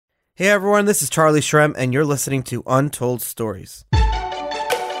Hey everyone, this is Charlie Shrem, and you're listening to Untold Stories.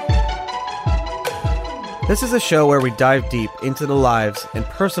 This is a show where we dive deep into the lives and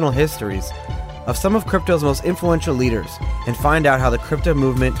personal histories of some of crypto's most influential leaders and find out how the crypto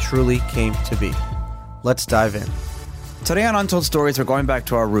movement truly came to be. Let's dive in. Today on Untold Stories, we're going back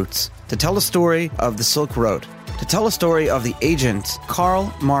to our roots to tell the story of the Silk Road, to tell the story of the agent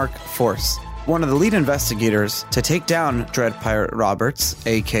Karl Mark Force, one of the lead investigators to take down Dread Pirate Roberts,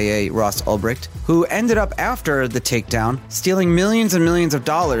 aka Ross Ulbricht, who ended up after the takedown stealing millions and millions of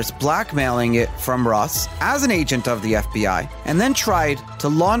dollars, blackmailing it from Ross as an agent of the FBI, and then tried to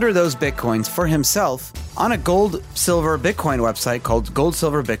launder those bitcoins for himself on a gold-silver Bitcoin website called Gold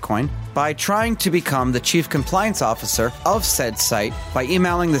Silver Bitcoin by trying to become the chief compliance officer of said site by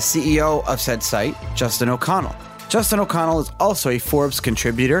emailing the CEO of said site, Justin O'Connell. Justin O'Connell is also a Forbes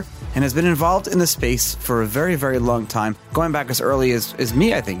contributor and has been involved in the space for a very, very long time, going back as early as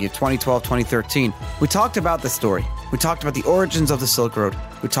me, I think, in 2012, 2013. We talked about the story. We talked about the origins of the Silk Road.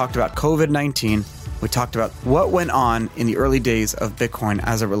 We talked about COVID-19. We talked about what went on in the early days of Bitcoin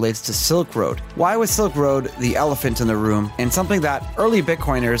as it relates to Silk Road. Why was Silk Road the elephant in the room and something that early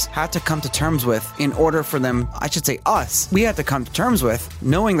Bitcoiners had to come to terms with in order for them, I should say us, we had to come to terms with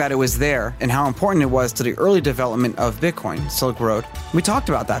knowing that it was there and how important it was to the early development of Bitcoin, Silk Road. We talked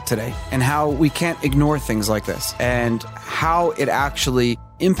about that today and how we can't ignore things like this and how it actually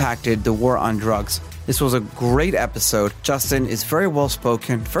impacted the war on drugs. This was a great episode. Justin is very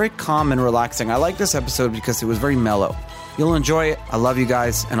well-spoken, very calm and relaxing. I like this episode because it was very mellow. You'll enjoy it. I love you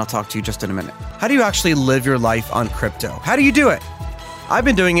guys, and I'll talk to you just in a minute. How do you actually live your life on crypto? How do you do it? I've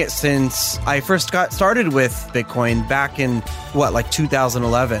been doing it since I first got started with Bitcoin back in,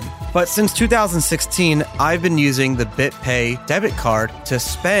 2011. But since 2016, I've been using the BitPay debit card to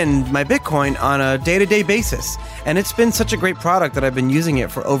spend my Bitcoin on a day-to-day basis. And it's been such a great product that I've been using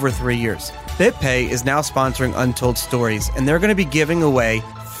it for over 3 years. BitPay is now sponsoring Untold Stories, and they're going to be giving away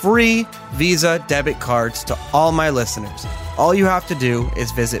free Visa debit cards to all my listeners. All you have to do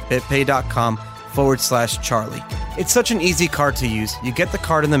is visit bitpay.com/Charlie. It's such an easy card to use. You get the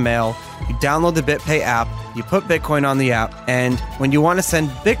card in the mail, you download the BitPay app, you put Bitcoin on the app, and when you want to send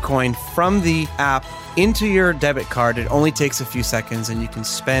Bitcoin from the app into your debit card, it only takes a few seconds and you can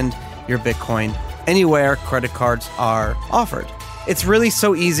spend your Bitcoin anywhere credit cards are offered. It's really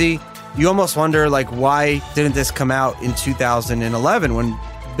so easy. You almost wonder, why didn't this come out in 2011 when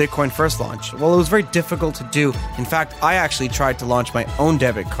Bitcoin first launched? Well, it was very difficult to do. In fact, I actually tried to launch my own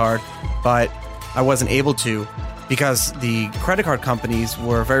debit card, but I wasn't able to because the credit card companies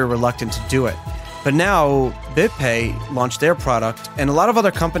were very reluctant to do it. But now BitPay launched their product, and a lot of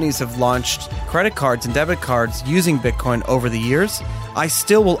other companies have launched credit cards and debit cards using Bitcoin over the years. I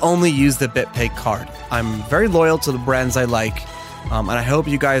still will only use the BitPay card. I'm very loyal to the brands I like, and I hope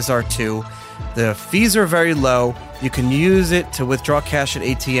you guys are too. The fees are very low. You can use it to withdraw cash at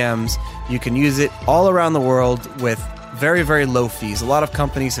ATMs. You can use it all around the world with very, very low fees. A lot of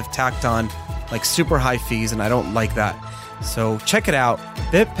companies have tacked on super high fees, and I don't like that. So check it out,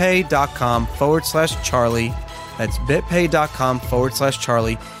 bitpay.com/Charlie. That's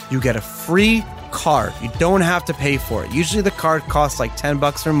bitpay.com/Charlie. You get a free card. You don't have to pay for it. Usually the card costs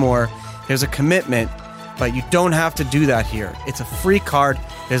 $10 or more. There's a commitment, but you don't have to do that here. It's a free card.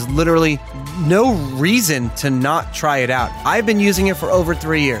 There's literally no reason to not try it out. I've been using it for over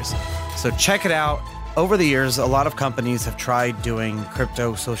 3 years. So check it out. Over the years, a lot of companies have tried doing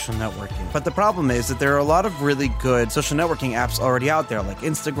crypto social networking. But the problem is that there are a lot of really good social networking apps already out there, like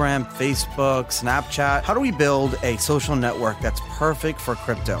Instagram, Facebook, Snapchat. How do we build a social network that's perfect for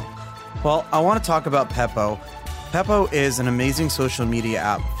crypto? Well, I want to talk about Pepo. Pepo is an amazing social media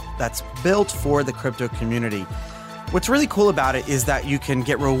app that's built for the crypto community. What's really cool about it is that you can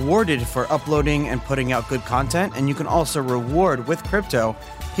get rewarded for uploading and putting out good content, and you can also reward with crypto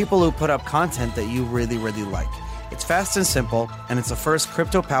people who put up content that you really, really like. It's fast and simple, and it's the first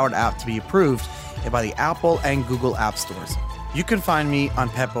crypto-powered app to be approved by the Apple and Google App Stores. You can find me on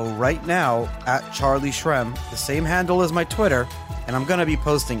Pepo right now at Charlie Shrem, the same handle as my Twitter, and I'm going to be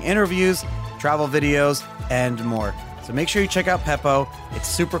posting interviews, travel videos, and more. So make sure you check out Pepo. It's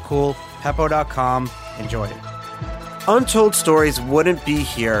super cool. Pepo.com. Enjoy it. Untold Stories wouldn't be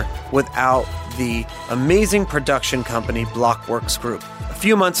here without the amazing production company Blockworks Group. A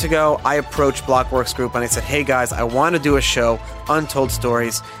few months ago, I approached Blockworks Group and I said, hey guys, I want to do a show, Untold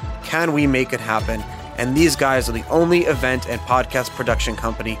Stories. Can we make it happen? And these guys are the only event and podcast production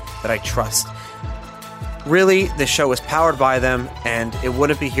company that I trust. Really, the show is powered by them, and it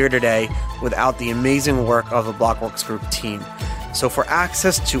wouldn't be here today without the amazing work of the Blockworks Group team. So for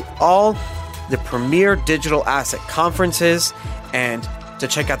access to all the premier digital asset conferences and to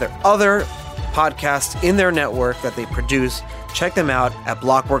check out their other podcasts in their network that they produce, check them out at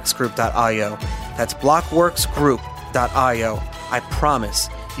blockworksgroup.io. That's blockworksgroup.io. I promise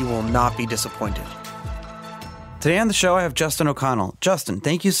you will not be disappointed. Today on the show, I have Justin O'Connell. Justin,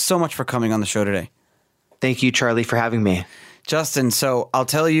 thank you so much for coming on the show today. Thank you, Charlie, for having me. Justin, so I'll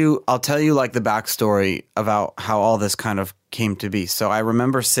tell you like the backstory about how all this kind of came to be. So I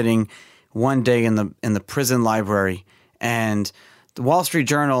remember sitting one day in the prison library, and the Wall Street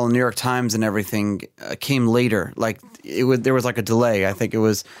Journal and New York Times and everything came later. There was like a delay. I think it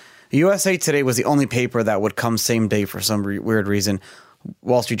was USA Today was the only paper that would come same day for some weird reason.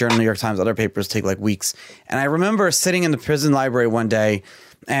 Wall Street Journal, New York Times, other papers take like weeks. And I remember sitting in the prison library one day,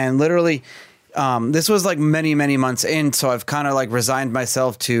 and literally, this was like many, many months in. So I've kind of like resigned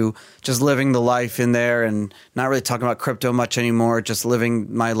myself to just living the life in there and not really talking about crypto much anymore, just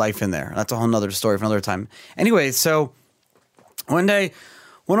living my life in there. That's a whole nother story for another time. Anyway, so one day,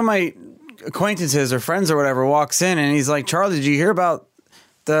 one of my acquaintances or friends or whatever walks in, and he's like, "Charlie, did you hear about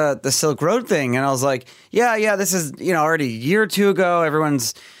the Silk Road thing?" And I was like, yeah, this is, already a year or two ago.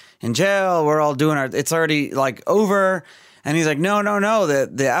 Everyone's in jail. We're all doing it's already like over. And he's like, no. The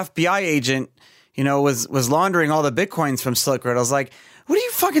FBI agent, was laundering all the Bitcoins from Silk Road. I was like, what are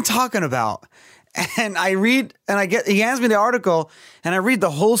you fucking talking about? And I read, and he hands me the article, and I read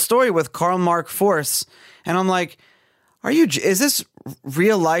the whole story with Karl Mark Force. And I'm like, is this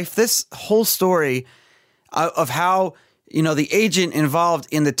real life? This whole story of how, the agent involved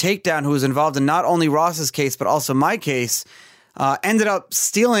in the takedown, who was involved in not only Ross's case, but also my case, ended up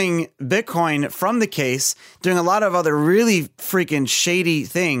stealing Bitcoin from the case, doing a lot of other really freaking shady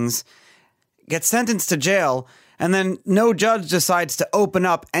things, gets sentenced to jail, and then no judge decides to open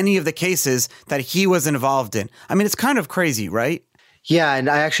up any of the cases that he was involved in. I mean, it's kind of crazy, right? Yeah, and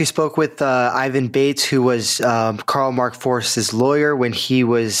I actually spoke with Ivan Bates, who was Karl Mark Force's lawyer when he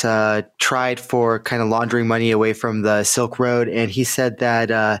was tried for kind of laundering money away from the Silk Road. And he said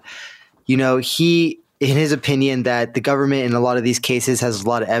that, in his opinion, that the government in a lot of these cases has a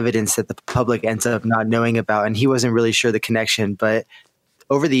lot of evidence that the public ends up not knowing about. And he wasn't really sure the connection. But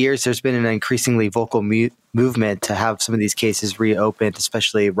over the years, there's been an increasingly vocal movement to have some of these cases reopened,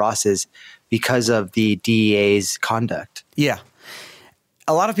 especially Ross's, because of the DEA's conduct. Yeah.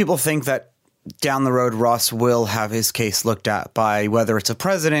 A lot of people think that down the road, Ross will have his case looked at by whether it's a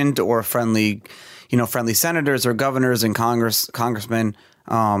president or friendly senators or governors and congressmen.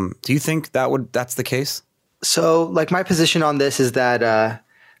 Do you think that's the case? So, my position on this is that,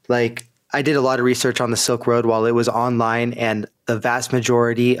 I did a lot of research on the Silk Road while it was online, and the vast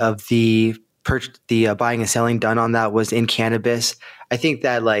majority of the buying and selling done on that was in cannabis. I think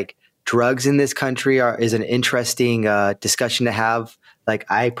that drugs in this country is an interesting discussion to have.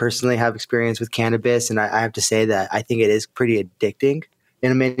 I personally have experience with cannabis, and I have to say that I think it is pretty addicting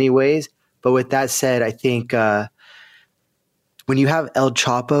in many ways. But with that said, I think when you have El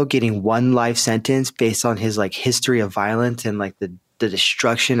Chapo getting one life sentence based on his history of violence and the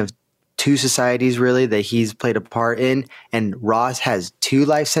destruction of two societies really that he's played a part in, and Ross has 2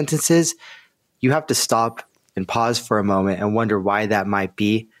 life sentences, you have to stop and pause for a moment and wonder why that might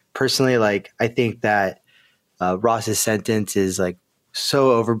be. Personally, I think that Ross's sentence is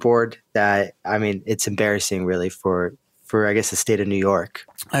so overboard that, it's embarrassing really for I guess the state of New York.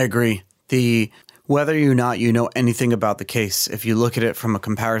 I agree. Whether or not you know anything about the case, if you look at it from a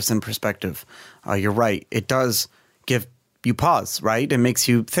comparison perspective, you're right. It does give you pause, right? It makes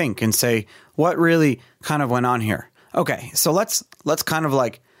you think and say, what really kind of went on here? Okay, so let's kind of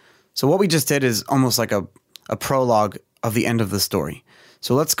so what we just did is almost like a prologue of the end of the story.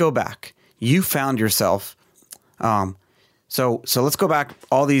 So let's go back. You found yourself So let's go back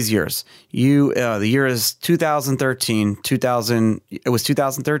all these years. The year is 2013. It was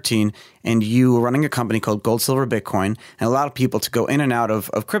 2013, and you were running a company called Gold, Silver, Bitcoin, and allowed people to go in and out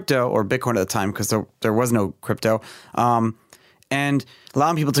of crypto, or Bitcoin at the time, because there was no crypto, and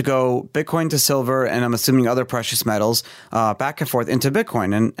allowing people to go Bitcoin to silver, and I'm assuming other precious metals, back and forth into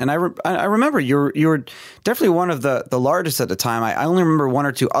Bitcoin. And I remember you were definitely one of the largest at the time. I only remember 1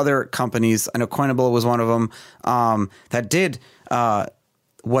 or 2 other companies. I know Coinable was one of them, that did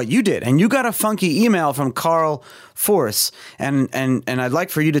what you did. And you got a funky email from Karl Force, and I'd like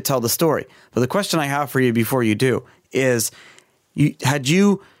for you to tell the story. But the question I have for you before you do is,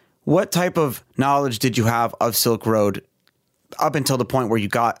 what type of knowledge did you have of Silk Road up until the point where you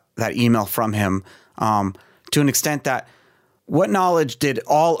got that email from him, to an extent that what knowledge did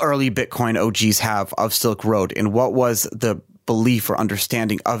all early Bitcoin OGs have of Silk Road, and what was the belief or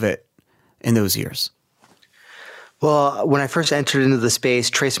understanding of it in those years? Well, when I first entered into the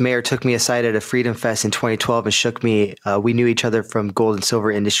space, Trace Mayer took me aside at a Freedom Fest in 2012 and shook me. We knew each other from gold and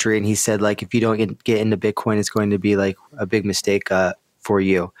silver industry, and he said, like, if you don't get into Bitcoin, it's going to be like a big mistake for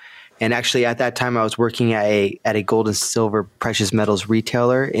you. And actually, at that time, I was working at a gold and silver precious metals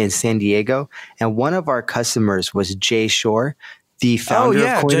retailer in San Diego, and one of our customers was Jay Shore, the founder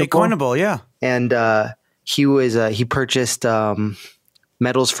of Coinable. Jay Coinable, yeah. And he purchased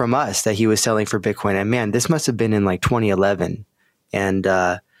metals from us that he was selling for Bitcoin. And man, this must have been in like 2011. And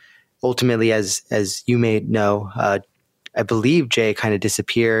ultimately, as you may know, I believe Jay kind of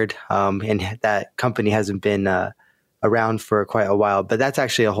disappeared, and that company hasn't been around for quite a while. But that's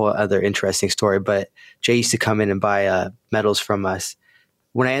actually a whole other interesting story. But Jay used to come in and buy metals from us.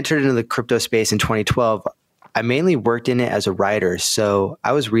 When I entered into the crypto space in 2012, I mainly worked in it as a writer. So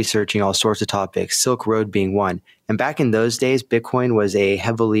I was researching all sorts of topics, Silk Road being one. And back in those days, Bitcoin was a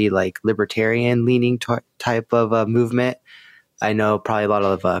heavily like libertarian leaning type of movement. I know probably a lot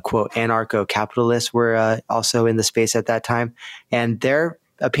of quote anarcho-capitalists were also in the space at that time. And their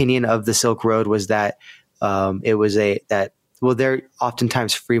opinion of the Silk Road was that they're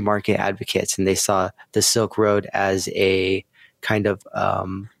oftentimes free market advocates, and they saw the Silk Road as a kind of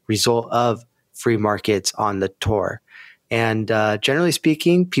result of free markets on the tour. And generally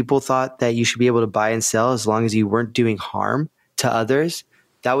speaking, people thought that you should be able to buy and sell as long as you weren't doing harm to others.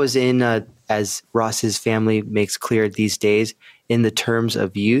 That was as Ross's family makes clear these days, in the terms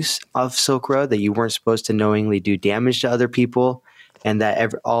of use of Silk Road, that you weren't supposed to knowingly do damage to other people, and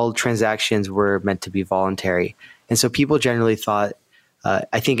that all transactions were meant to be voluntary. And so people generally thought,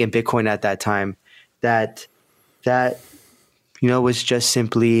 I think in Bitcoin at that time, that was just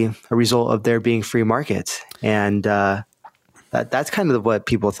simply a result of there being free markets. And that's kind of what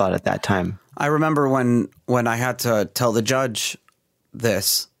people thought at that time. I remember when I had to tell the judge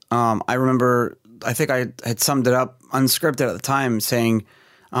this, I think I had summed it up unscripted at the time, saying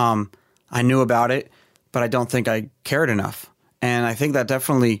I knew about it, but I don't think I cared enough. And I think that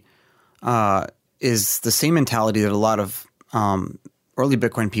definitely is the same mentality that a lot of early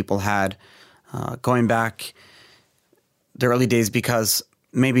Bitcoin people had going back the early days, because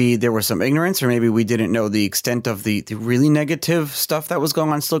maybe there was some ignorance, or maybe we didn't know the extent of the really negative stuff that was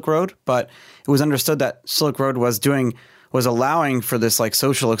going on Silk Road. But it was understood that Silk Road was allowing for this like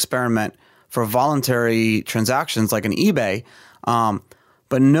social experiment for voluntary transactions like an eBay.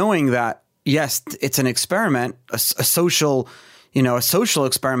 But knowing that, yes, it's an experiment, a social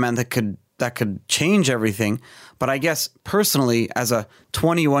experiment that could change everything. But I guess personally, as a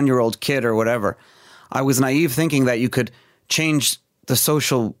 21-year-old kid or whatever, I was naive thinking that you could change the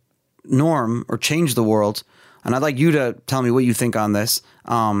social norm or change the world. And I'd like you to tell me what you think on this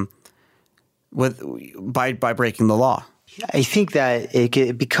by breaking the law. I think that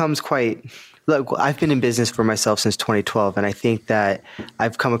it becomes quite... Look, I've been in business for myself since 2012, and I think that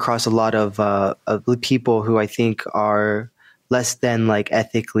I've come across a lot of people who I think are less than like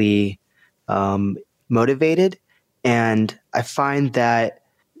ethically motivated. And I find that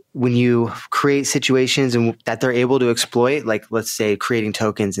when you create situations and that they're able to exploit, like let's say creating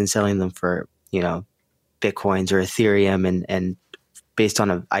tokens and selling them for, Bitcoins or Ethereum and based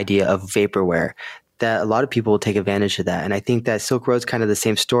on an idea of vaporware, that a lot of people will take advantage of that. And I think that Silk Road's kind of the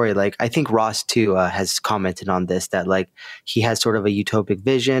same story. Like I think Ross too has commented on this, that like he has sort of a utopic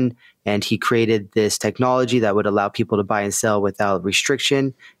vision, and he created this technology that would allow people to buy and sell without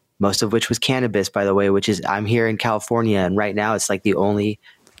restriction, most of which was cannabis, by the way, which is, I'm here in California, and right now it's like the only,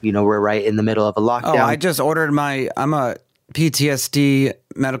 we're right in the middle of a lockdown. Oh, I just ordered I'm a PTSD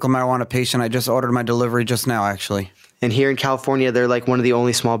medical marijuana patient. I just ordered my delivery just now, actually. And here in California, they're like one of the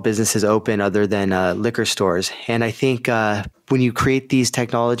only small businesses open other than liquor stores. And I think when you create these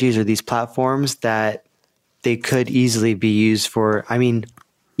technologies or these platforms, that they could easily be used for,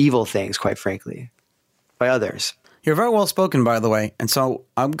 evil things, quite frankly, by others. You're very well spoken, by the way. And so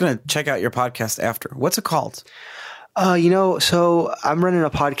I'm going to check out your podcast after. What's it called? So I'm running a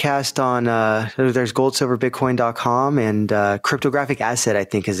podcast on, there's goldsilverbitcoin.com, and Cryptographic Asset, I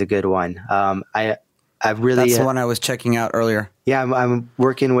think, is a good one. That's the one I was checking out earlier. Yeah, I'm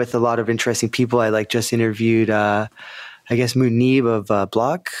working with a lot of interesting people. I just interviewed, Munib of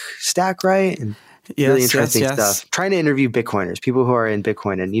Blockstack, right? And really interesting stuff. Trying to interview Bitcoiners, people who are in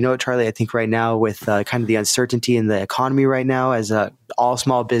Bitcoin. And you know what, Charlie, I think right now with kind of the uncertainty in the economy right now, as all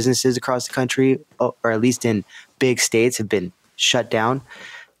small businesses across the country, or at least in big states, have been shut down,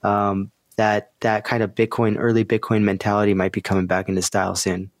 that kind of early Bitcoin mentality might be coming back into style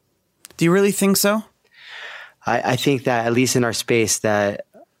soon. Do you really think so? I think that at least in our space that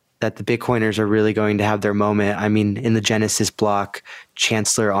the Bitcoiners are really going to have their moment. In the Genesis block,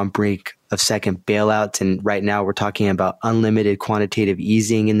 Chancellor on brink second bailouts. And right now we're talking about unlimited quantitative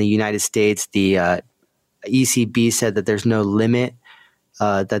easing in the United States. The ECB said that there's no limit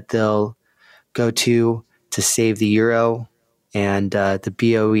that they'll go to save the euro. And the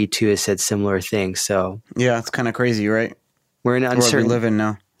BOE too has said similar things. So yeah, it's kind of crazy, right? We're in uncertain. We live in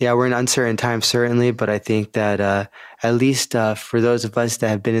now. Yeah, we're in uncertain times, certainly. But I think that at least for those of us that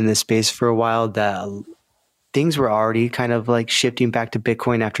have been in this space for a while, that things were already kind of like shifting back to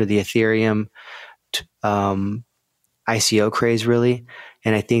Bitcoin after the Ethereum ICO craze, really.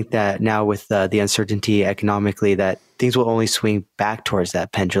 And I think that now with the uncertainty economically, that things will only swing back towards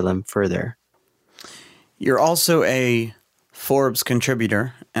that pendulum further. You're also a Forbes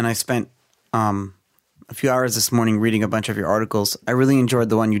contributor, and I spent a few hours this morning reading a bunch of your articles. I really enjoyed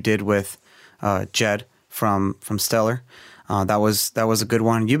the one you did with Jed from Stellar. That was a good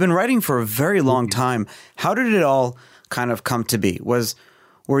one. You've been writing for a very long time. How did it all kind of come to be?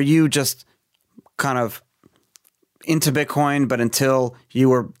 Were you just kind of into Bitcoin, but until you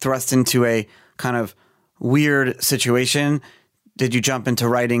were thrust into a kind of weird situation, did you jump into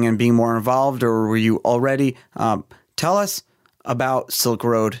writing and being more involved, or were you already? Tell us about Silk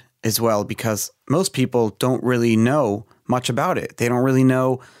Road as well, because most people don't really know much about it. They don't really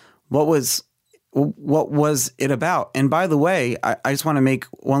know what was it about. And by the way, I just want to make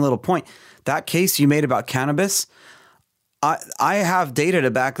one little point. That case you made about cannabis, I have data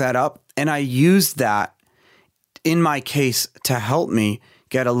to back that up, and I used that in my case to help me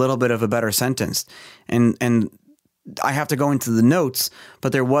get a little bit of a better sentence. And I have to go into the notes,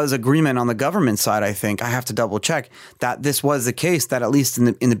 but there was agreement on the government side. I think I have to double check that this was the case, that at least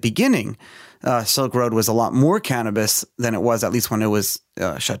in the beginning, Silk Road was a lot more cannabis than it was, at least when it was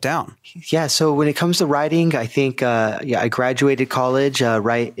shut down. Yeah. So when it comes to writing, I think, I graduated college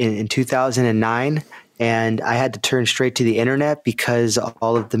right in 2009. And I had to turn straight to the internet because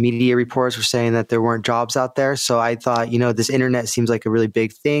all of the media reports were saying that there weren't jobs out there. So I thought, this internet seems like a really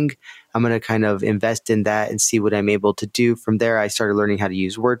big thing. I'm going to kind of invest in that and see what I'm able to do. From there, I started learning how to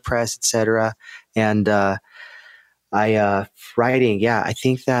use WordPress, etc. And writing, I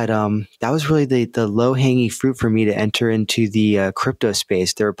think that that was really the low-hanging fruit for me to enter into the crypto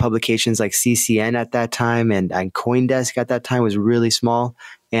space. There were publications like CCN at that time, and CoinDesk at that time was really small.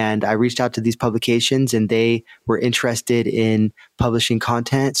 And I reached out to these publications, and they were interested in publishing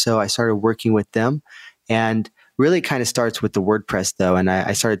content. So I started working with them, and really kind of starts with the WordPress though. And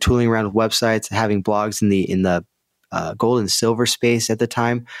I started tooling around with websites, having blogs in the gold and silver space at the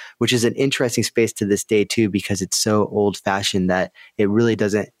time, which is an interesting space to this day too, because it's so old fashioned that it really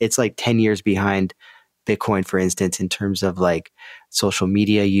doesn't, it's like 10 years behind Bitcoin, for instance, in terms of like social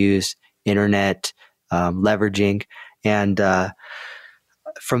media use, internet, leveraging. And,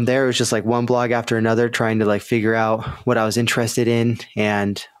 from there, it was just like one blog after another, trying to like figure out what I was interested in.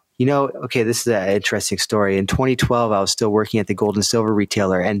 And, okay, this is an interesting story. In 2012, I was still working at the gold and silver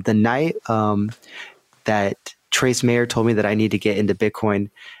retailer. And the night that Trace Mayer told me that I need to get into Bitcoin,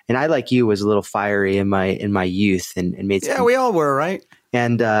 and I, like you, was a little fiery in my youth and made some. Yeah, we all were, right?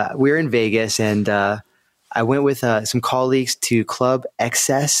 And we were in Vegas, and I went with some colleagues to Club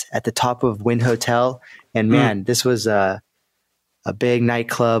Excess at the top of Wynn Hotel. And man, this was a big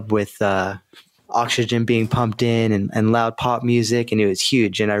nightclub with oxygen being pumped in and loud pop music, and it was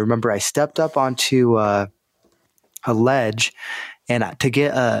huge. And I remember I stepped up onto a ledge and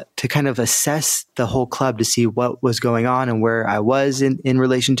to kind of assess the whole club to see what was going on and where I was in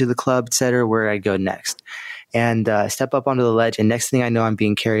relation to the club, et cetera, where I'd go next. And step up onto the ledge, and next thing I know, I'm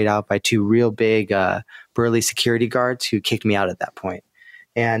being carried out by two real big burly security guards who kicked me out at that point.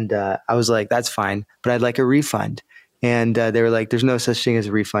 And I was like, that's fine, but I'd like a refund. And they were like, there's no such thing as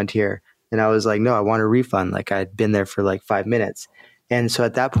a refund here. And I was like, no, I want a refund. Like I'd been there for like 5 minutes. And so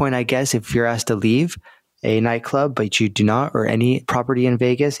at that point, I guess if you're asked to leave a nightclub, but you do not, or any property in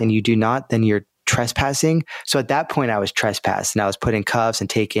Vegas, and you do not, then you're trespassing. So at that point I was trespassed, and I was put in cuffs and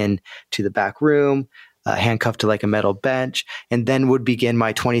taken to the back room, handcuffed to like a metal bench, and then would begin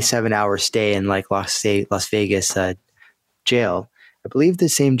my 27-hour stay in like Las Vegas jail. I believe the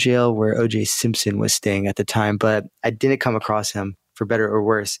same jail where O.J. Simpson was staying at the time, but I didn't come across him, for better or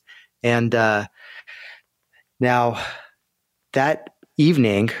worse. And now that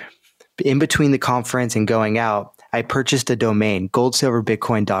evening, in between the conference and going out, I purchased a domain,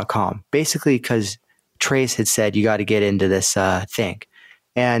 goldsilverbitcoin.com, basically because Trace had said, you got to get into this thing.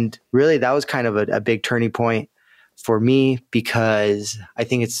 And really, that was kind of a big turning point for me, because I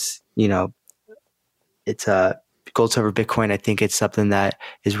think it's Gold, Silver, Bitcoin. I think it's something that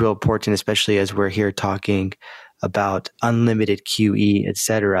is real important, especially as we're here talking about unlimited QE, et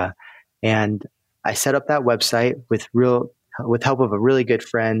cetera. And I set up that website with help of a really good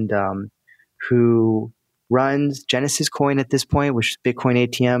friend who runs Genesis Coin at this point, which is Bitcoin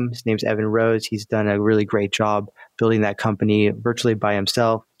ATM. His name's Evan Rhodes. He's done a really great job building that company virtually by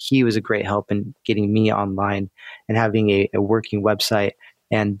himself. He was a great help in getting me online and having a working website.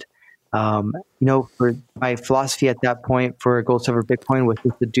 And, for my philosophy at that point for Gold, Silver, Bitcoin was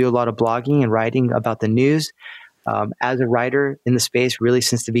just to do a lot of blogging and writing about the news. As a writer in the space, really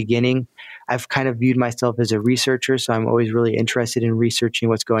since the beginning, I've kind of viewed myself as a researcher. So I'm always really interested in researching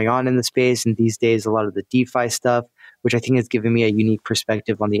what's going on in the space. And these days, a lot of the DeFi stuff, which I think has given me a unique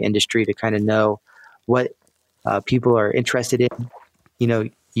perspective on the industry to kind of know what people are interested in,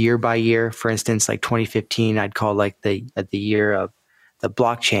 year by year. For instance, like 2015, I'd call like the year of the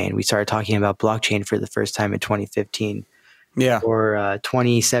blockchain. We started talking about blockchain for the first time in 2015. Yeah. Or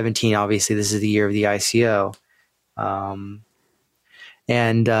 2017, obviously, this is the year of the ICO.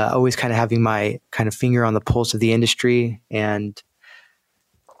 And always kind of having my kind of finger on the pulse of the industry and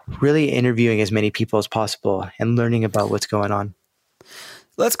really interviewing as many people as possible and learning about what's going on.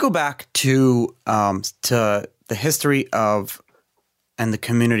 Let's go back to the history of and the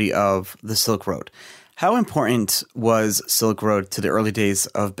community of the Silk Road. How important was Silk Road to the early days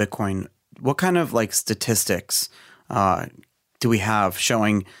of Bitcoin? What kind of like statistics do we have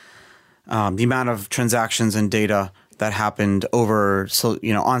showing the amount of transactions and data that happened over,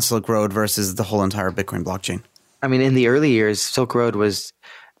 on Silk Road versus the whole entire Bitcoin blockchain? I mean, in the early years, Silk Road was,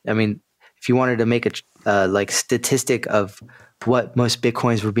 if you wanted to make a statistic of what most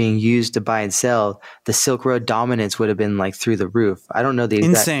Bitcoins were being used to buy and sell, the Silk Road dominance would have been like through the roof. I don't know the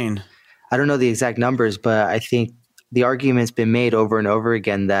exact numbers, but I think the argument's been made over and over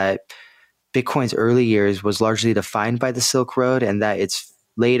again that Bitcoin's early years was largely defined by the Silk Road and that its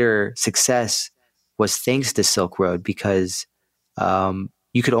later success was thanks to Silk Road because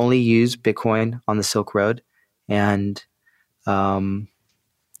you could only use Bitcoin on the Silk Road. And from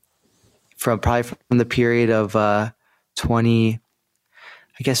the period of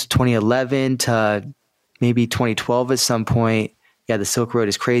 2011 to maybe 2012 at some point, the Silk Road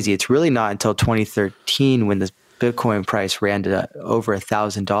is crazy. It's really not until 2013 when the Bitcoin price ran to over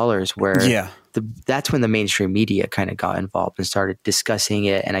 $1,000 where that's when the mainstream media kind of got involved and started discussing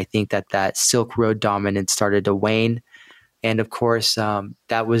it. And I think that Silk Road dominance started to wane. And of course,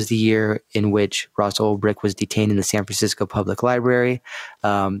 that was the year in which Ross Ulbricht was detained in the San Francisco Public Library.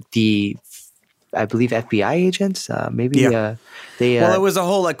 I believe FBI agents, it was a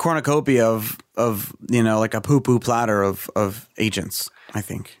whole like cornucopia of like a poo-poo platter of agents, I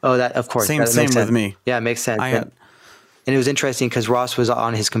think. Oh, that of course. Same with me. Yeah, it makes sense. And it was interesting because Ross was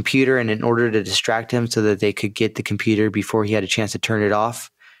on his computer, and in order to distract him so that they could get the computer before he had a chance to turn it off,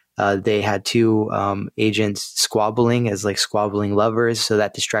 they had two agents squabbling as like squabbling lovers. So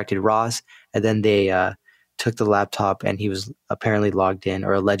that distracted Ross. And then they took the laptop, and he was apparently logged in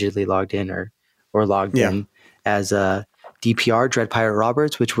or allegedly logged in or logged in as DPR, Dread Pirate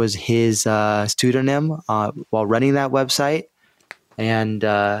Roberts, which was his pseudonym while running that website. And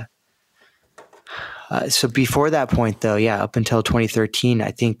so before that point, though, up until 2013,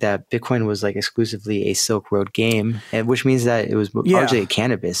 I think that Bitcoin was like exclusively a Silk Road game, which means that it was largely a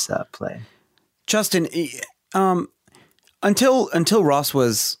cannabis play. Justin, until Ross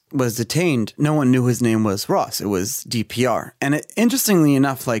was detained, no one knew his name was Ross. It was DPR. And interestingly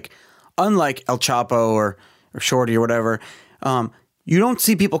enough, like unlike El Chapo or Shorty or whatever, you don't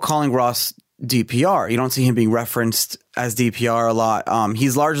see people calling Ross DPR. You don't see him being referenced as DPR a lot.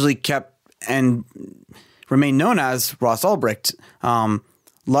 He's largely kept and remain known as Ross Ulbricht.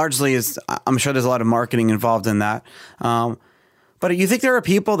 Largely is, I'm sure there's a lot of marketing involved in that. But you think there are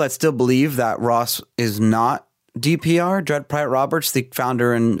people that still believe that Ross is not DPR, Dread Pirate Roberts, the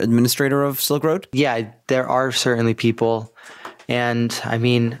founder and administrator of Silk Road? Yeah, there are certainly people. And I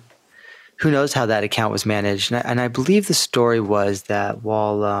mean, who knows how that account was managed. And I believe the story was that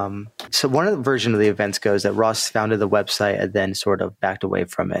while, so one of the version of the events goes that Ross founded the website and then sort of backed away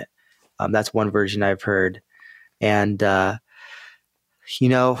from it. That's one version I've heard. And,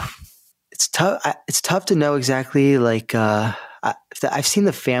 it's tough. It's tough to know exactly, like, I've seen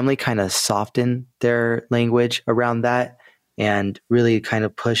the family kind of soften their language around that and really kind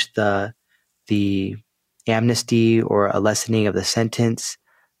of push the amnesty or a lessening of the sentence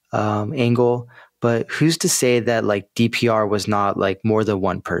angle. But who's to say that like DPR was not like more than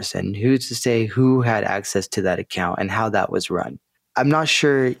one person? Who's to say who had access to that account and how that was run? I'm not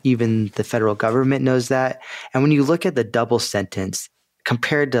sure even the federal government knows that. And when you look at the double sentence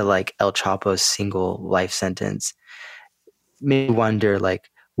compared to like El Chapo's single life sentence, may wonder like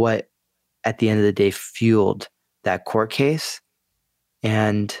what at the end of the day fueled that court case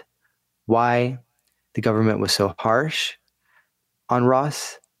and why the government was so harsh on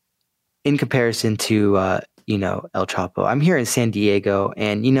Ross. in comparison to El Chapo, I'm here in San Diego,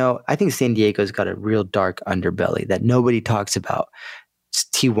 and I think San Diego's got a real dark underbelly that nobody talks about.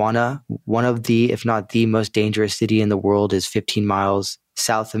 Tijuana, one of the, if not the most dangerous city in the world, is 15 miles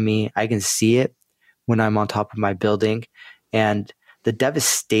south of me. I can see it when I'm on top of my building, and the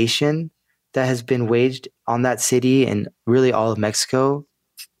devastation that has been waged on that city and really all of Mexico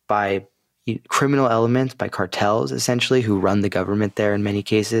by criminal elements, by cartels, essentially, who run the government there in many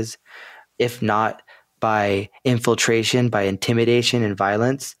cases, if not by infiltration, by intimidation and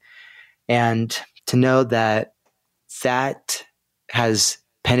violence. And to know that that has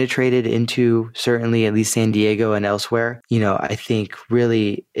penetrated into certainly at least San Diego and elsewhere, I think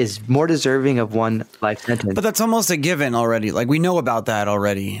really is more deserving of one life sentence. But that's almost a given already. Like, we know about that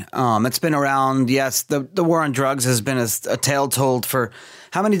already. It's been around. Yes, the war on drugs has been a tale told for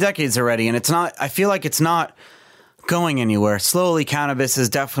how many decades already? And I feel like it's not going anywhere. Slowly, cannabis is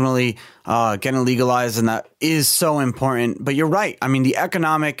definitely getting legalized, and that is so important. But you're right. I mean, the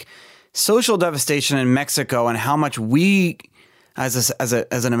economic, social devastation in Mexico and how much we as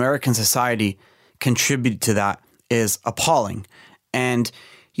an American society contribute to that is appalling. And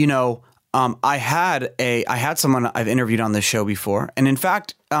I had someone I've interviewed on this show before, and in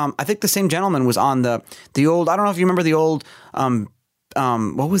fact, I think the same gentleman was on the old. I don't know if you remember the old.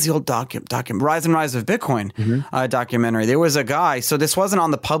 What was the old document? Rise and Rise of Bitcoin documentary. There was a guy. So this wasn't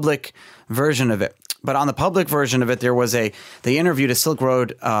on the public version of it, but on the public version of it, they interviewed a Silk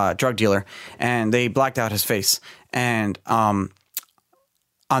Road drug dealer, and they blacked out his face. And on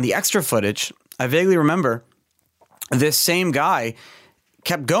the extra footage, I vaguely remember this same guy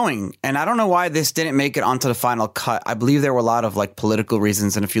kept going. And I don't know why this didn't make it onto the final cut. I believe there were a lot of political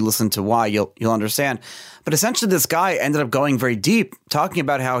reasons. And if you listen to why, you'll understand. But essentially, this guy ended up going very deep, talking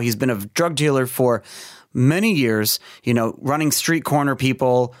about how he's been a drug dealer for many years, running street corner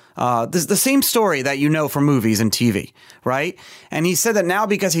people. This is the same story that from movies and TV, right? And he said that now,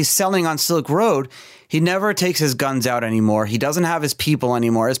 because he's selling on Silk Road, he never takes his guns out anymore. He doesn't have his people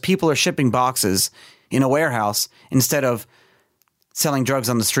anymore. His people are shipping boxes in a warehouse instead of selling drugs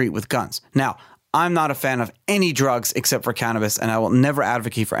on the street with guns. Now, I'm not a fan of any drugs except for cannabis, and I will never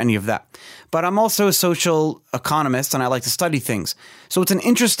advocate for any of that. But I'm also a social economist, and I like to study things. So it's an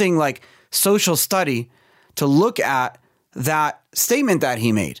interesting, social study to look at that statement that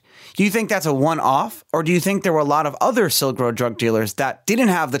he made. Do you think that's a one-off, or do you think there were a lot of other Silk Road drug dealers that didn't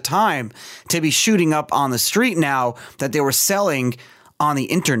have the time to be shooting up on the street now that they were selling on the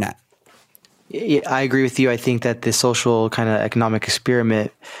internet? Yeah, I agree with you. I think that the social kind of economic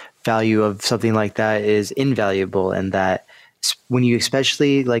experiment value of something like that is invaluable, and that when you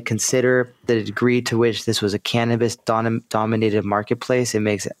especially consider the degree to which this was a cannabis dominated marketplace, it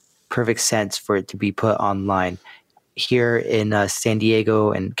makes perfect sense for it to be put online. Here in San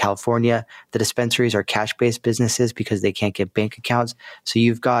Diego and California, the dispensaries are cash-based businesses because they can't get bank accounts. So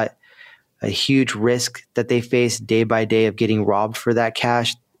you've got a huge risk that they face day by day of getting robbed for that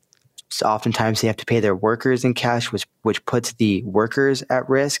cash. So oftentimes they have to pay their workers in cash, which puts the workers at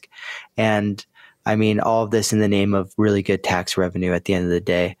risk. And I mean, all of this in the name of really good tax revenue at the end of the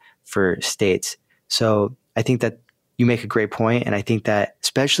day for states. So I think that you make a great point. And I think that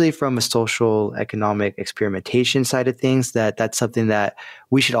especially from a social economic experimentation side of things, that's something that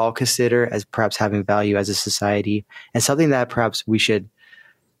we should all consider as perhaps having value as a society, and something that perhaps we should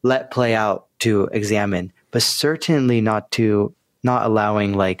let play out to examine, but certainly not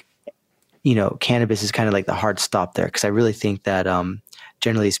allowing cannabis is kind of the hard stop there. Cause I really think that,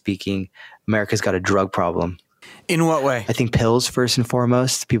 generally speaking, America's got a drug problem. In what way? I think pills, first and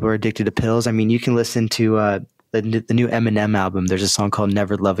foremost. People are addicted to pills. I mean, you can listen to, the new Eminem album. There's a song called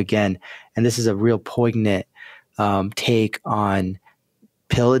Never Love Again. And this is a real poignant take on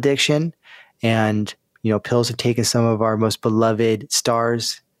pill addiction. And, pills have taken some of our most beloved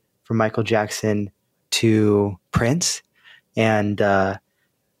stars, from Michael Jackson to Prince. And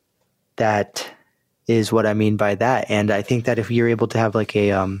that is what I mean by that. And I think that if you're able to have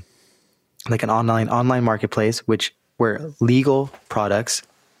an online marketplace, where legal products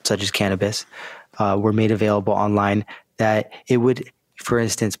such as cannabis were made available online, that it would, for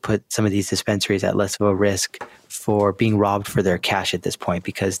instance, put some of these dispensaries at less of a risk for being robbed for their cash at this point,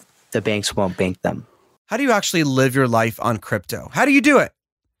 because the banks won't bank them. How do you actually live your life on crypto? How do you do it?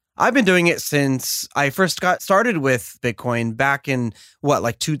 I've been doing it since I first got started with Bitcoin back in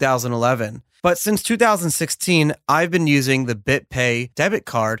 2011. But since 2016, I've been using the BitPay debit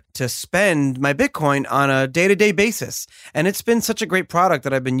card to spend my Bitcoin on a day-to-day basis. And it's been such a great product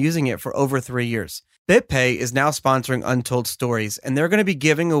that I've been using it for over 3 years. BitPay is now sponsoring Untold Stories, and they're going to be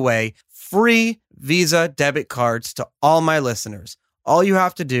giving away free Visa debit cards to all my listeners. All you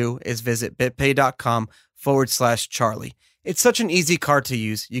have to do is visit bitpay.com/Charlie. It's such an easy card to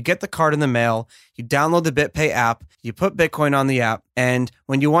use. You get the card in the mail, you download the BitPay app, you put Bitcoin on the app, and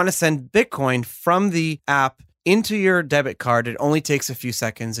when you want to send Bitcoin from the app into your debit card, it only takes a few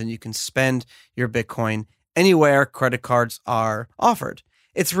seconds and you can spend your Bitcoin anywhere credit cards are offered.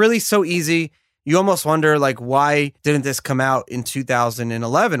 It's really so easy. You almost wonder, like, why didn't this come out in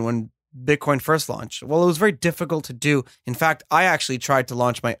 2011 when Bitcoin first launched? Well, it was very difficult to do. In fact, I actually tried to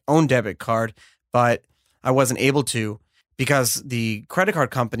launch my own debit card, but I wasn't able to because the credit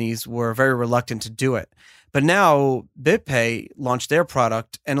card companies were very reluctant to do it. But now BitPay launched their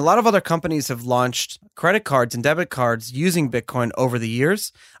product, and a lot of other companies have launched credit cards and debit cards using Bitcoin over the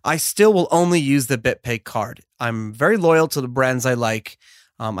years. I still will only use the BitPay card. I'm very loyal to the brands I like,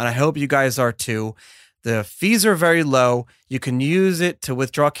 and I hope you guys are too. The fees are very low. You can use it to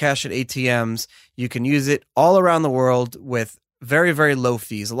withdraw cash at ATMs. You can use it all around the world with very, very low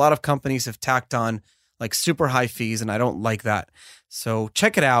fees. A lot of companies have tacked on like super high fees, and I don't like that. So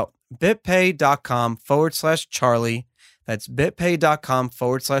check it out. bitpay.com/Charlie. That's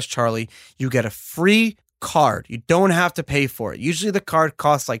bitpay.com/Charlie. You get a free card. You don't have to pay for it. Usually the card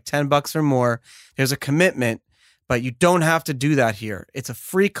costs like $10 or more. There's a commitment, but you don't have to do that here. It's a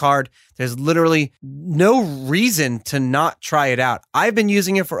free card. There's literally no reason to not try it out. I've been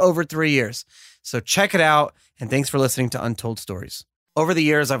using it for over 3 years. So check it out. And thanks for listening to Untold Stories. Over the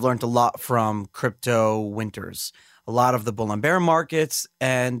years, I've learned a lot from crypto winters, a lot of the bull and bear markets,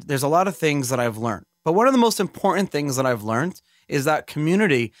 and there's a lot of things that I've learned. But one of the most important things that I've learned is that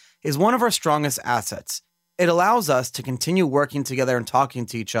community is one of our strongest assets. It allows us to continue working together and talking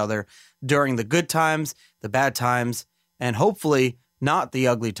to each other during the good times, the bad times, and hopefully not the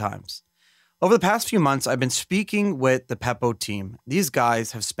ugly times. Over the past few months, I've been speaking with the Pepo team. These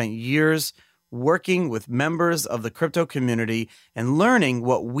guys have spent years working with members of the crypto community and learning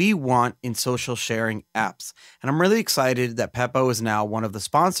what we want in social sharing apps. And I'm really excited that Pepo is now one of the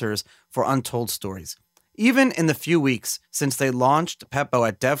sponsors for Untold Stories. Even in the few weeks since they launched Pepo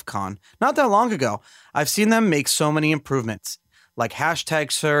at DevCon, not that long ago, I've seen them make so many improvements, like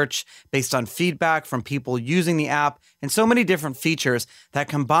hashtag search based on feedback from people using the app, and so many different features that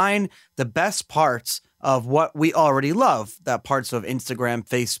combine the best parts of what we already love, that parts of Instagram,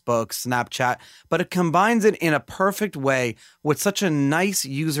 Facebook, Snapchat, but it combines it in a perfect way with such a nice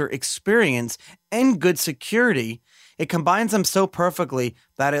user experience and good security. It combines them so perfectly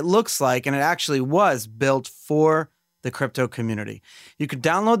that it looks like, and it actually was built for the crypto community. You can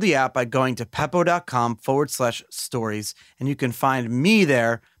download the app by going to pepo.com/stories, and you can find me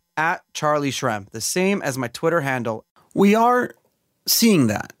there at Charlie Shrem, the same as my Twitter handle. We are seeing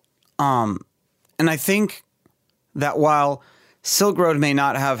that. And I think that while Silk Road may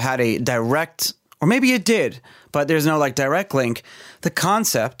not have had a direct, or maybe it did, but there's no like direct link, the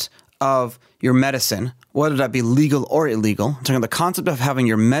concept of your medicine, whether that be legal or illegal, I'm talking about the concept of having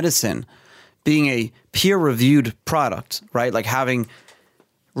your medicine being a peer-reviewed product, right? Like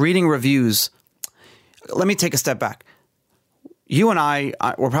reading reviews. Let me take a step back. You and I,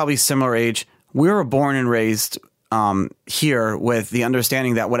 we're probably similar age. We were born and raised here with the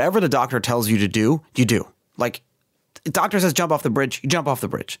understanding that whatever the doctor tells you to do, you do. Like, the doctor says jump off the bridge, you jump off the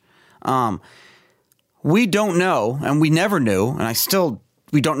bridge. We don't know, and we never knew, and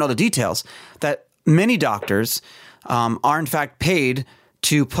we don't know the details, that many doctors are in fact paid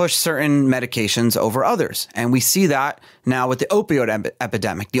to push certain medications over others. And we see that now with the opioid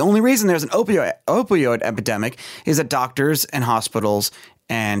epidemic. The only reason there's an opioid epidemic is that doctors and hospitals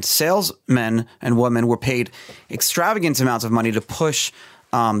and salesmen and women were paid extravagant amounts of money to push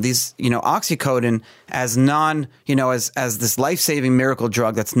these, oxycodone as as this life-saving miracle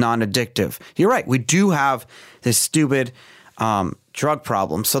drug that's non-addictive. You're right. We do have this stupid drug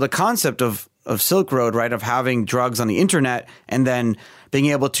problem. So the concept of Silk Road, right, of having drugs on the internet and then being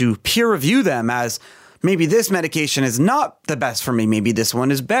able to peer review them as maybe this medication is not the best for me, maybe this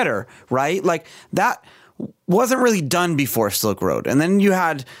one is better, right? Like that wasn't really done before Silk Road. And then you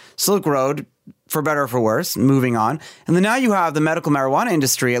had Silk Road, for better or for worse, moving on. And then now you have the medical marijuana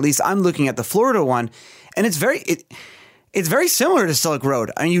industry. At least I'm looking at the Florida one, and it's very similar to Silk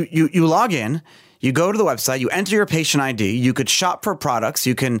Road. I mean, you log in, you go to the website, you enter your patient ID, you could shop for products,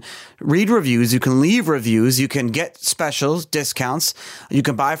 you can read reviews, you can leave reviews, you can get specials, discounts, you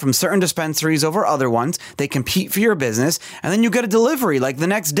can buy from certain dispensaries over other ones, they compete for your business, and then you get a delivery like the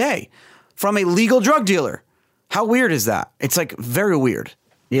next day from a legal drug dealer. How weird is that? It's like very weird.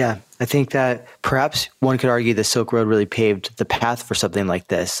 Yeah, I think that perhaps one could argue the Silk Road really paved the path for something like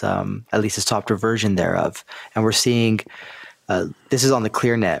this, at least a softer version thereof. And we're seeing this is on the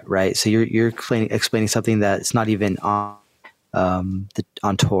ClearNet, right? So you're explaining something that's not even on on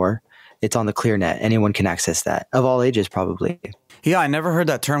Tor. It's on the ClearNet. Anyone can access that, of all ages, probably. Yeah, I never heard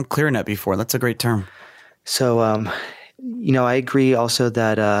that term ClearNet before. That's a great term. So, I agree also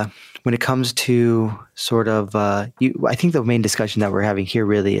that when it comes to sort of, I think the main discussion that we're having here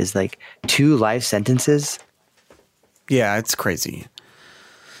really is like 2 life sentences. Yeah, it's crazy.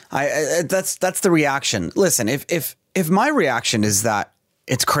 That's the reaction. Listen, if my reaction is that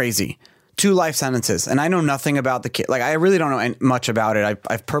it's crazy, 2 life sentences, and I know nothing about the kid. Like, I really don't know much about it.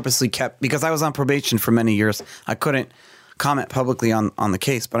 I've purposely kept, because I was on probation for many years, I couldn't comment publicly on the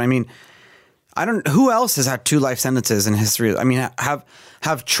case. But I mean, who else has had 2 life sentences in history? I mean,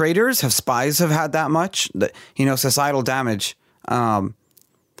 have traitors, have spies have had that much? Societal damage. But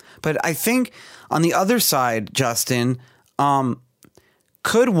I think on the other side, Justin,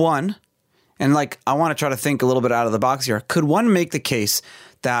 could one, and like, I want to try to think a little bit out of the box here. Could one make the case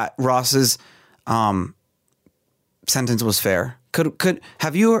that Ross's sentence was fair?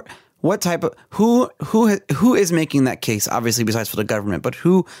 What type of who is making that case? Obviously, besides for the government, but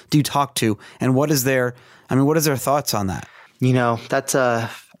who do you talk to, and what is their thoughts on that? That's a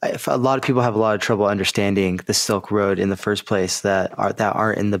lot of people have a lot of trouble understanding the Silk Road in the first place that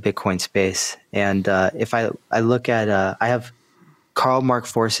aren't in the Bitcoin space. And if I look at, I have Carl Mark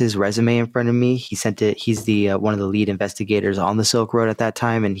Force's resume in front of me. He sent it. He's the one of the lead investigators on the Silk Road at that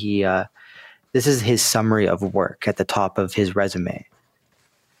time, and this is his summary of work at the top of his resume.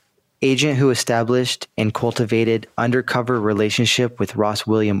 Agent who established and cultivated undercover relationship with Ross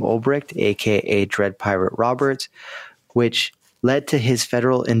William Ulbricht, aka Dread Pirate Roberts, which led to his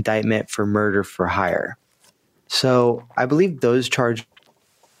federal indictment for murder for hire. So I believe those charges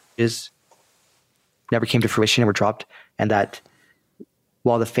never came to fruition and were dropped, and that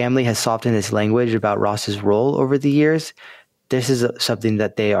while the family has softened its language about Ross's role over the years, this is something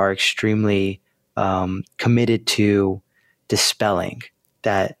that they are extremely committed to dispelling,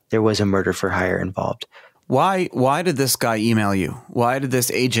 that there was a murder for hire involved. Why did this guy email you? Why did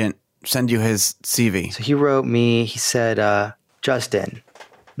this agent send you his CV? So he wrote me, he said, Justin,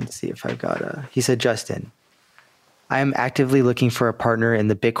 let's see if I got he said, Justin, I am actively looking for a partner in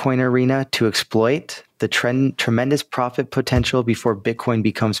the Bitcoin arena to exploit the tremendous profit potential before Bitcoin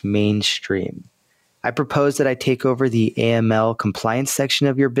becomes mainstream. I propose that I take over the AML compliance section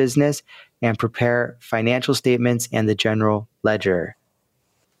of your business and prepare financial statements and the general ledger.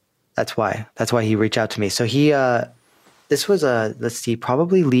 That's why he reached out to me. So he, this was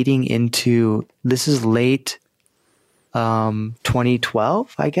probably leading into, this is late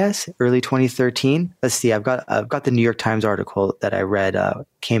 2012, I guess, early 2013. Let's see. I've got the New York Times article that I read,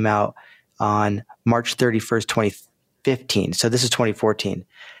 came out on March 31st, 2015. So this is 2014.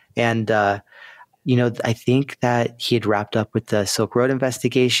 And, I think that he had wrapped up with the Silk Road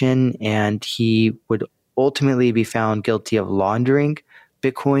investigation, and he would ultimately be found guilty of laundering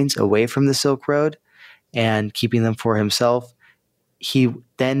Bitcoins away from the Silk Road and keeping them for himself. He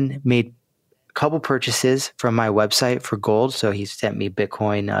then made a couple purchases from my website for gold. So he sent me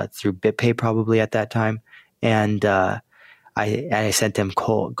Bitcoin through BitPay probably at that time. And I sent him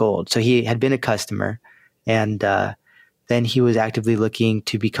gold. So he had been a customer, and then he was actively looking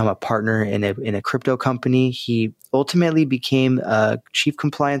to become a partner in a crypto company. He ultimately became a chief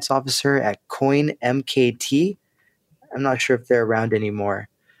compliance officer at CoinMKT. I'm not sure if they're around anymore.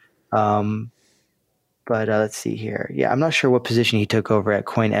 But let's see here. Yeah, I'm not sure what position he took over at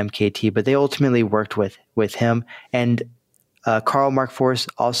CoinMKT, but they ultimately worked with him. And Carl Mark Force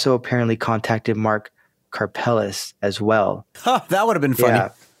also apparently contacted Mark Karpeles as well. Huh, that would have been funny. Yeah.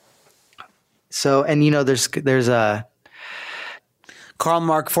 So, and there's a Carl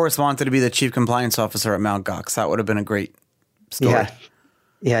Mark Force wanted to be the chief compliance officer at Mt. Gox. That would have been a great story.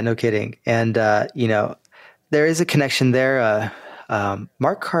 Yeah, no kidding. And there is a connection there.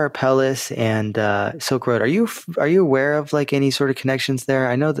 Mark Karpeles and Silk Road. Are you aware of like any sort of connections there?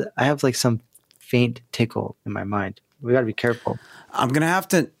 I know that I have like some faint tickle in my mind. We got to be careful. I'm gonna have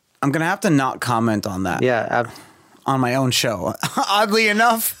to not comment on that. Yeah, on my own show. Oddly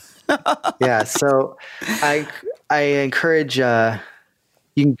enough. Yeah. So I encourage.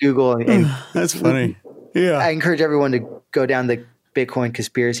 You can Google and that's funny. Yeah. I encourage everyone to go down the Bitcoin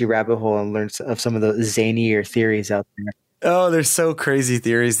conspiracy rabbit hole and learn of some of the zanier theories out there. Oh, they're so crazy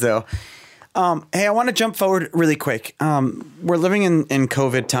theories, though. Hey, I want to jump forward really quick. We're living in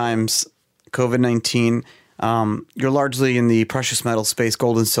COVID times, COVID-19. You're largely in the precious metal space,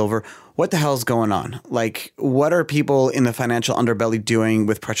 gold and silver. What the hell's going on? Like, what are people in the financial underbelly doing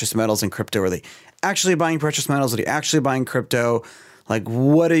with precious metals and crypto? Are they actually buying precious metals? Are they actually buying crypto? Like,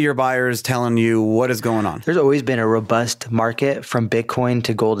 what are your buyers telling you? What is going on? There's always been a robust market from Bitcoin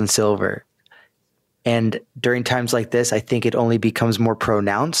to gold and silver. And during times like this, I think it only becomes more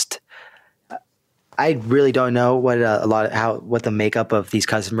pronounced. I really don't know what what the makeup of these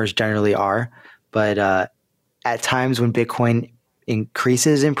customers generally are, but at times when Bitcoin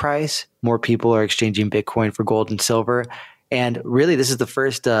increases in price, more people are exchanging Bitcoin for gold and silver. And really, this is the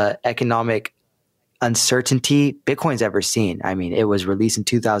first economic uncertainty Bitcoin's ever seen. I mean, it was released in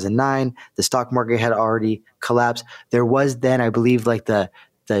 2009. The stock market had already collapsed. There was then, I believe, like the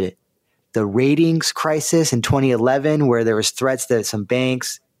ratings crisis in 2011, where there was threats that some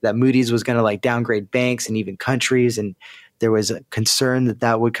banks, that Moody's was going to like downgrade banks and even countries, and there was a concern that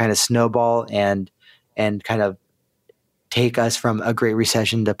that would kind of snowball and kind of take us from a great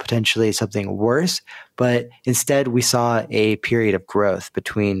recession to potentially something worse. But instead, we saw a period of growth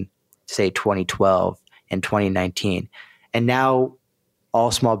between, say, 2012 and 2019. And now all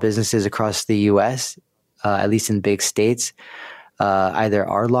small businesses across the US, at least in big states, either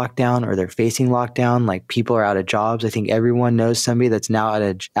are locked down or they're facing lockdown. Like people are out of jobs. I think everyone knows somebody that's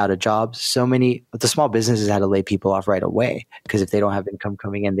now out of jobs. So many the small businesses had to lay people off right away because if they don't have income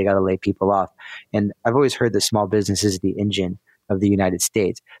coming in, they got to lay people off. And I've always heard that small business is the engine of the United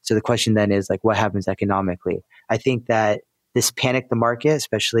States. So the question then is like, what happens economically? I think that this panicked the market,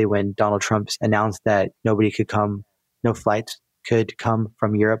 especially when Donald Trump announced that no flights could come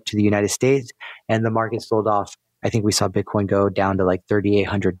from Europe to the United States, and the market sold off. I think we saw Bitcoin go down to like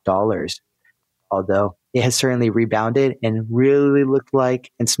 $3,800, although it has certainly rebounded and really looked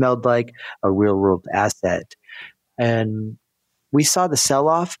like and smelled like a real world asset. And we saw the sell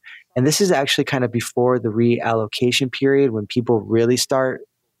off, and this is actually kind of before the reallocation period when people really start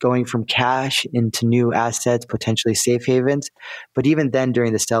going from cash into new assets, potentially safe havens. But even then,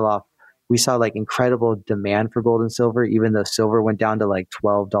 during the sell off, we saw like incredible demand for gold and silver, even though silver went down to like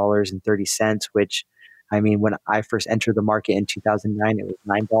 $12.30, which I mean, when I first entered the market in 2009, it was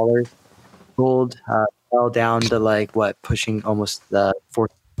 $9. Gold fell down to like pushing almost the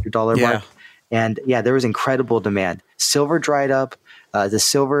 $400 mark. And yeah, there was incredible demand. Silver dried up. The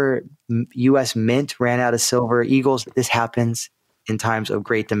silver U.S. Mint ran out of silver. Eagles, this happens in times of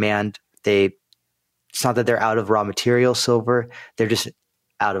great demand. It's not that they're out of raw material silver. They're just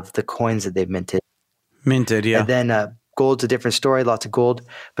out of the coins that they've minted. Yeah. And then gold's a different story, lots of gold.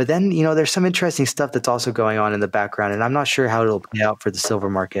 But then, there's some interesting stuff that's also going on in the background. And I'm not sure how it'll play out for the silver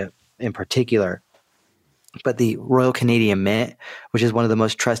market in particular. But the Royal Canadian Mint, which is one of the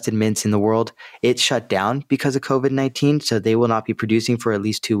most trusted mints in the world, it shut down because of COVID-19. So they will not be producing for at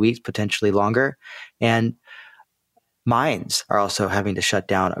least 2 weeks, potentially longer. And mines are also having to shut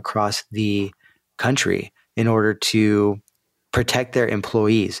down across the country in order to protect their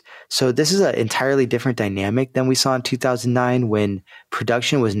employees. So this is an entirely different dynamic than we saw in 2009 when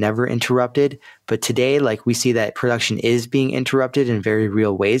production was never interrupted. But today, like we see that production is being interrupted in very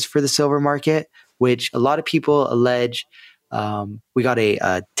real ways for the silver market, which a lot of people allege we got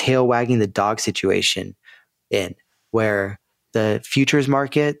a tail wagging the dog situation in where the futures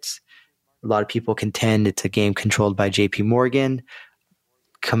markets, a lot of people contend it's a game controlled by JP Morgan,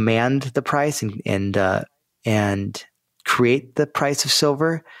 command the price and create the price of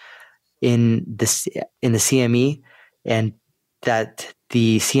silver in the CME, and that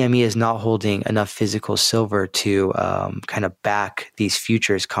the CME is not holding enough physical silver to kind of back these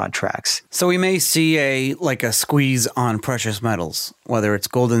futures contracts. So we may see a squeeze on precious metals, whether it's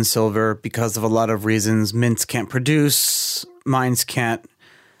gold and silver, because of a lot of reasons. Mints can't produce, mines can't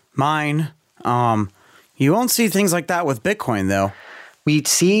mine. You won't see things like that with Bitcoin, though. We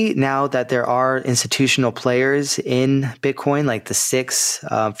see now that there are institutional players in Bitcoin, like the SIX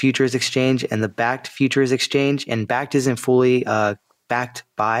Futures Exchange and the Bakkt Futures Exchange. And Bakkt isn't fully backed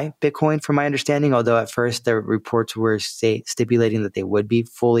by Bitcoin, from my understanding, although at first the reports were stipulating that they would be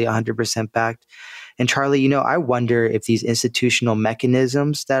fully 100% backed. And Charlie, I wonder if these institutional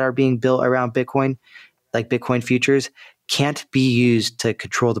mechanisms that are being built around Bitcoin, like Bitcoin futures, can't be used to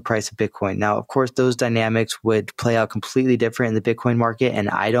control the price of Bitcoin. Now, of course, those dynamics would play out completely different in the Bitcoin market, and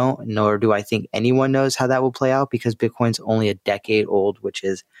I don't, nor do I think anyone knows how that will play out because Bitcoin's only a decade old, which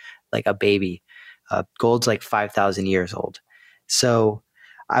is like a baby. Gold's like 5,000 years old. So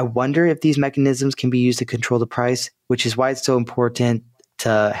I wonder if these mechanisms can be used to control the price, which is why it's so important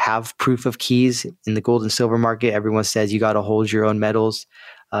to have proof of keys in the gold and silver market. Everyone says you got to hold your own metals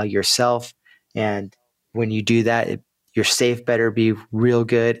yourself, and when you do that, your safe better be real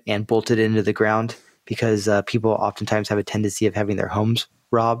good and bolted into the ground because people oftentimes have a tendency of having their homes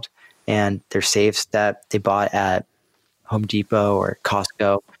robbed and their safes that they bought at Home Depot or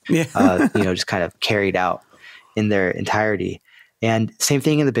Costco, just kind of carried out in their entirety. And same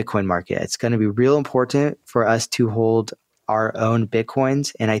thing in the Bitcoin market. It's going to be real important for us to hold our own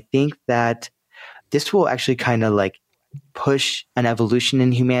Bitcoins. And I think that this will actually kind of like push an evolution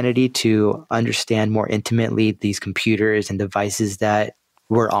in humanity to understand more intimately these computers and devices that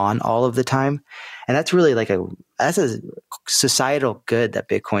we're on all of the time. And that's really like that's a societal good that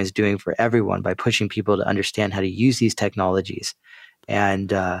Bitcoin is doing for everyone by pushing people to understand how to use these technologies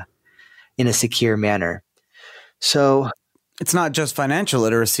and in a secure manner. So it's not just financial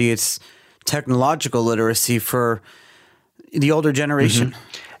literacy, it's technological literacy for the older generation.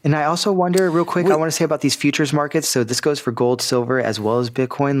 Mm-hmm. And I also wonder real quick, I want to say about these futures markets. So this goes for gold, silver, as well as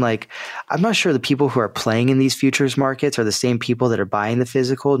Bitcoin. Like, I'm not sure the people who are playing in these futures markets are the same people that are buying the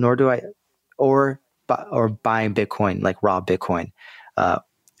physical, or buying Bitcoin, like raw Bitcoin,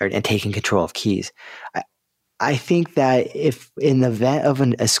 and taking control of keys. I think that if in the event of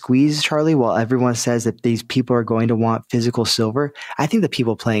a squeeze, Charlie, while everyone says that these people are going to want physical silver, I think the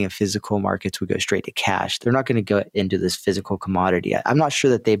people playing in physical markets would go straight to cash. They're not going to go into this physical commodity. I'm not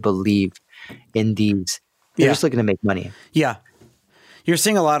sure that they believe in these. They're just looking to make money. Yeah. You're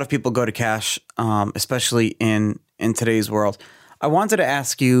seeing a lot of people go to cash, especially in today's world. I wanted to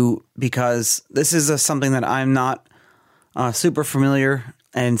ask you, because this is something that I'm not super familiar.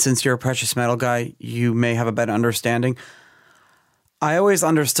 And since you're a precious metal guy, you may have a better understanding. I always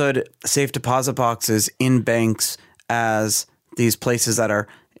understood safe deposit boxes in banks as these places that are,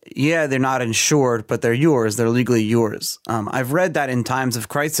 they're not insured, but they're yours. They're legally yours. I've read that in times of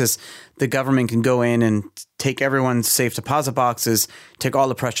crisis, the government can go in and take everyone's safe deposit boxes, take all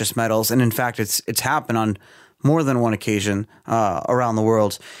the precious metals. And in fact, it's happened on more than one occasion around the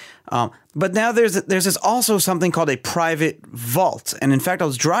world. But now there's this also something called a private vault. And in fact, I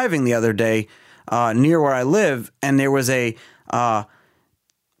was driving the other day near where I live, and there was a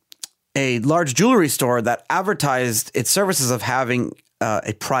large jewelry store that advertised its services of having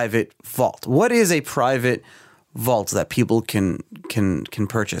a private vault. What is a private vault that people can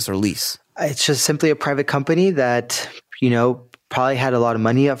purchase or lease? It's just simply a private company that, probably had a lot of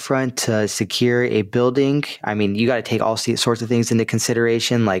money up front to secure a building. I mean, you got to take all sorts of things into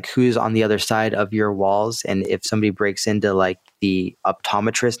consideration, like who's on the other side of your walls. And if somebody breaks into like the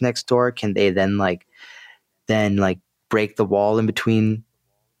optometrist next door, can they then break the wall in between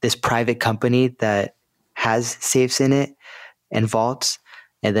this private company that has safes in it and vaults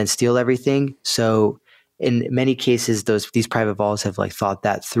and then steal everything? So in many cases, these private vaults have like thought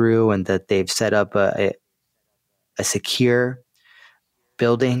that through, and that they've set up a secure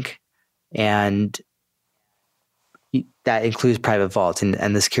building, and that includes private vaults,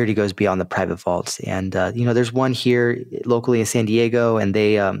 and the security goes beyond the private vaults. And there's one here locally in San Diego, and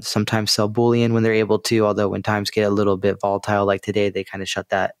they sometimes sell bullion when they're able to, although when times get a little bit volatile like today, they kind of shut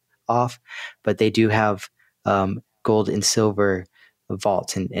that off. But they do have gold and silver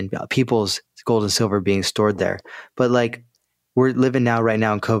vaults, and people's gold and silver being stored there. But like, we're living right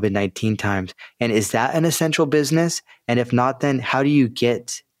now in COVID-19 times. And is that an essential business? And if not, then how do you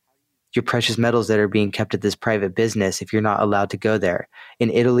get your precious metals that are being kept at this private business if you're not allowed to go there?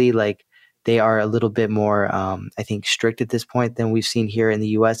 In Italy, like, they are a little bit more, I think, strict at this point than we've seen here in the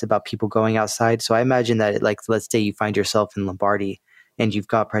US about people going outside. So I imagine that, like, let's say you find yourself in Lombardy and you've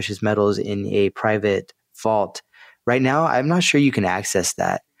got precious metals in a private vault. Right now, I'm not sure you can access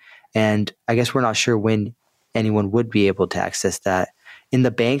that. And I guess we're not sure when anyone would be able to access that. In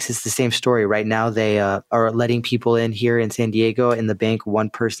the banks, it's the same story. Right now, they are letting people in here in San Diego in the bank, one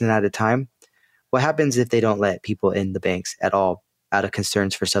person at a time. What happens if they don't let people in the banks at all out of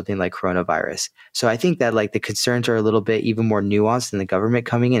concerns for something like coronavirus? So I think that like the concerns are a little bit even more nuanced than the government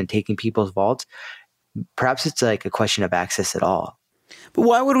coming in and taking people's vaults. Perhaps it's like a question of access at all. But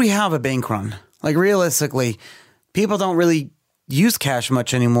why would we have a bank run? Like, realistically, people don't really use cash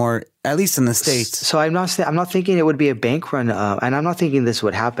much anymore, at least in the States. So I'm not thinking it would be a bank run, and I'm not thinking this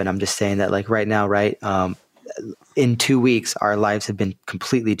would happen. I'm just saying that, like, right now, right, in 2 weeks, our lives have been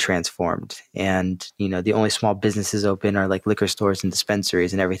completely transformed, and the only small businesses open are like liquor stores and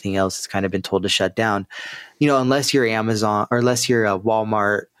dispensaries, and everything else has kind of been told to shut down. Unless you're Amazon, or unless you're a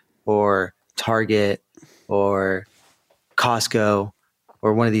Walmart or Target or Costco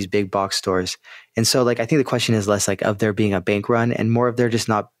or one of these big box stores. And so, like, I think the question is less like of there being a bank run and more of there just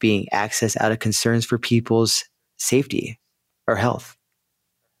not being access out of concerns for people's safety or health.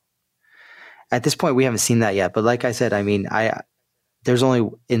 At this point, we haven't seen that yet. But like I said, I mean, there's only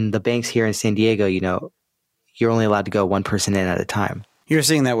in the banks here in San Diego, you're only allowed to go one person in at a time. You're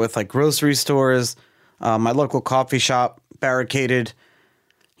seeing that with like grocery stores, my local coffee shop barricaded,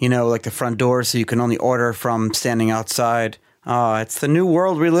 like the front door, so you can only order from standing outside. It's the new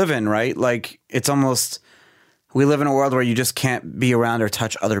world we live in, right? Like, it's almost, we live in a world where you just can't be around or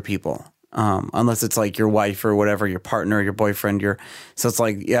touch other people, unless it's like your wife or whatever, your partner, your boyfriend, so it's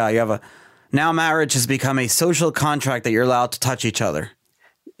like, you have Now marriage has become a social contract that you're allowed to touch each other.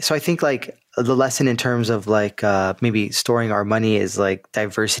 So I think like the lesson in terms of like maybe storing our money is like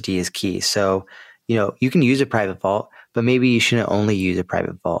diversity is key. So, you can use a private vault, but maybe you shouldn't only use a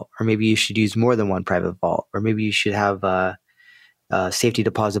private vault, or maybe you should use more than one private vault, or maybe you should have a safety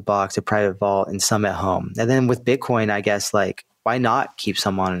deposit box, a private vault, and some at home. And then with Bitcoin, I guess like why not keep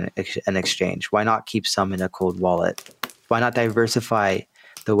some on an exchange? Why not keep some in a cold wallet? Why not diversify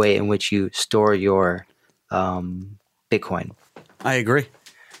the way in which you store your Bitcoin? I agree.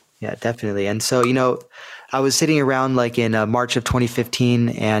 Yeah, definitely. And so, I was sitting around like in March of 2015,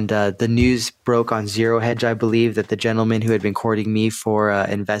 and the news broke on Zero Hedge, I believe, that the gentleman who had been courting me for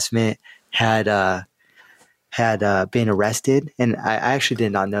investment had been arrested. And I actually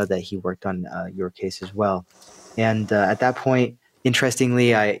did not know that he worked on your case as well. And at that point,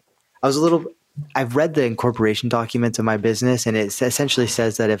 interestingly, I've read the incorporation documents of my business, and it essentially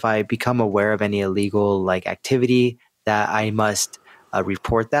says that if I become aware of any illegal like activity, that I must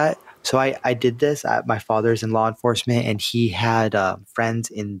report that. So I did this. My father's in law enforcement, and he had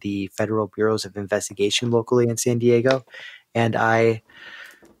friends in the Federal Bureaus of Investigation locally in San Diego, and I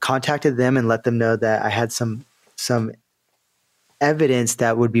contacted them and let them know that I had some evidence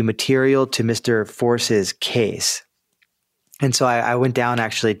that would be material to Mr. Force's case. And so I went down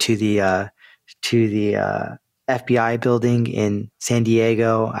actually to the FBI building in San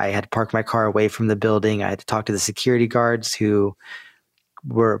Diego. I had to park my car away from the building. I had to talk to the security guards who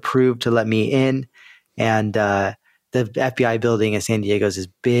were approved to let me in. And the FBI building in San Diego is this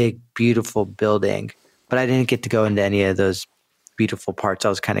big, beautiful building. But I didn't get to go into any of those beautiful parts. I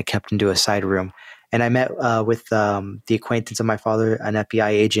was kind of kept into a side room. And I met with the acquaintance of my father, an FBI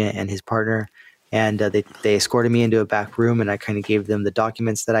agent, and his partner. And they escorted me into a back room, and I kind of gave them the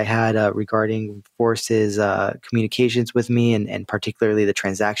documents that I had regarding Force's communications with me, and particularly the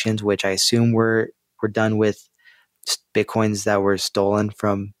transactions, which I assume were done with Bitcoins that were stolen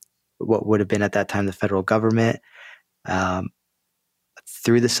from what would have been at that time the federal government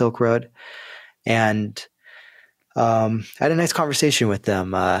through the Silk Road. And I had a nice conversation with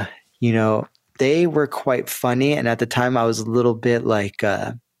them. They were quite funny, and at the time I was a little bit like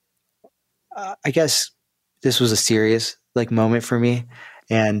I guess this was a serious like moment for me.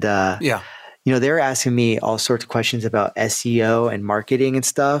 And they were asking me all sorts of questions about SEO and marketing and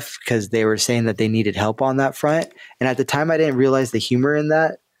stuff, because they were saying that they needed help on that front. And at the time I didn't realize the humor in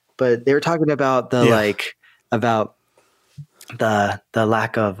that, but they were talking about the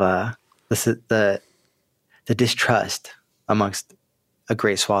lack of the distrust amongst a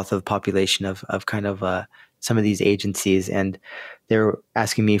great swath of population of kind of some of these agencies, and they were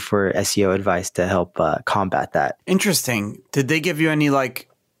asking me for SEO advice to help combat that. Interesting. Did they give you any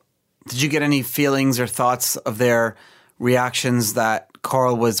did you get any feelings or thoughts of their reactions that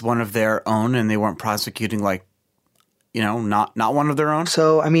Carl was one of their own and they weren't prosecuting not one of their own?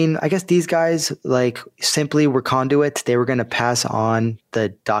 So, I mean, I guess these guys simply were conduits. They were going to pass on the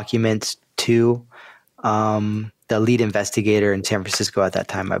documents to the lead investigator in San Francisco at that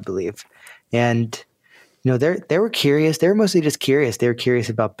time, I believe. And they were curious. They were mostly just curious. They were curious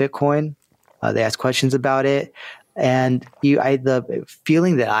about Bitcoin. They asked questions about it. And the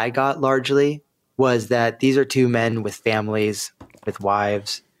feeling that I got largely was that these are two men with families, with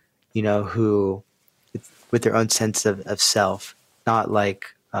wives, who with their own sense of self, not like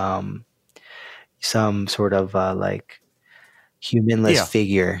some sort of humanless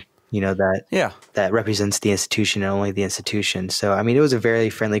figure, that represents the institution and only the institution. So, I mean, it was a very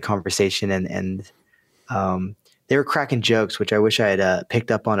friendly conversation, and they were cracking jokes, which I wish I had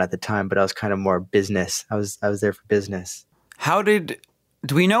picked up on at the time, but I was kind of more business. I was there for business.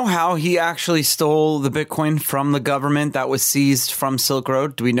 Do we know how he actually stole the Bitcoin from the government that was seized from Silk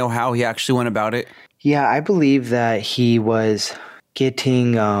Road? Do we know how he actually went about it? Yeah, I believe that he was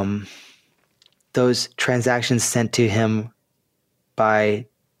getting those transactions sent to him by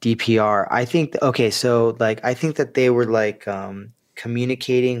DPR. I think, I think that they were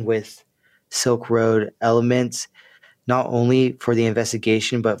communicating with Silk Road elements, not only for the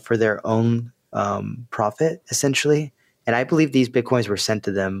investigation, but for their own profit, essentially. And I believe these Bitcoins were sent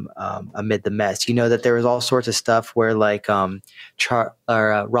to them amid the mess. That there was all sorts of stuff where Ross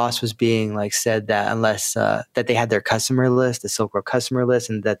was being said that unless that they had their customer list, the Silk Road customer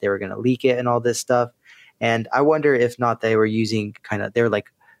list, and that they were going to leak it and all this stuff. And I wonder if not they were using they were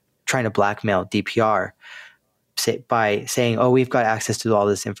trying to blackmail DPR by saying, "Oh, we've got access to all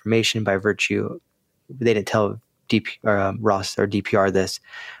this information by virtue." They didn't tell Ross or DPR this,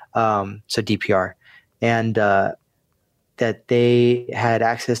 so DPR, and that they had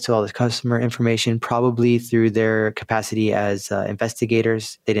access to all this customer information, probably through their capacity as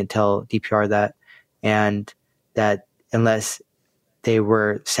investigators. They didn't tell DPR that, and that unless they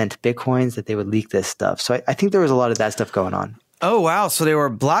were sent Bitcoins, that they would leak this stuff. So I think there was a lot of that stuff going on. Oh, wow. So they were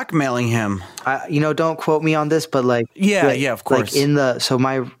blackmailing him. Don't quote me on this, but of course. So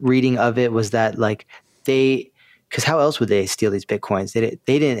my reading of it was that because how else would they steal these Bitcoins?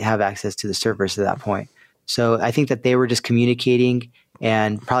 They didn't have access to the servers at that point. So I think that they were just communicating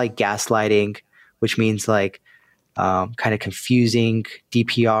and probably gaslighting, which means kind of confusing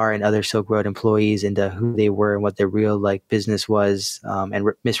DPR and other Silk Road employees into who they were and what their real business was, and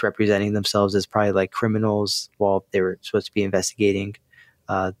misrepresenting themselves as probably criminals while they were supposed to be investigating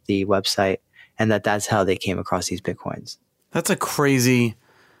the website, and that's how they came across these Bitcoins. That's a crazy,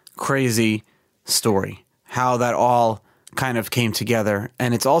 crazy story, how that all kind of came together.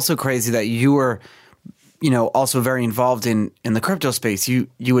 And it's also crazy that you were, also very involved in the crypto space. You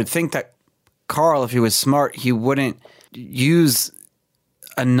would think that Carl, if he was smart, he wouldn't use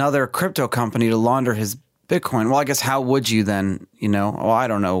another crypto company to launder his Bitcoin. Well, I guess how would you then, I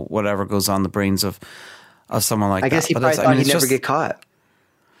don't know, whatever goes on the brains of someone like that. I guess he probably thought he'd never get caught.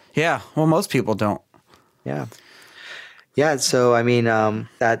 Yeah. Well, most people don't. Yeah. Yeah. So,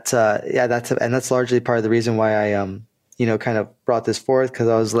 that's largely part of the reason why I, kind of brought this forth, because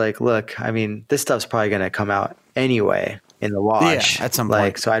I was like, look, this stuff's probably going to come out anyway in the wash. Yeah, at some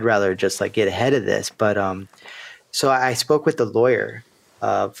point. So I'd rather just get ahead of this. But so I spoke with the lawyer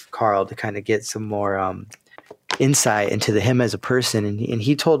of Carl to kind of get some more insight into him as a person, and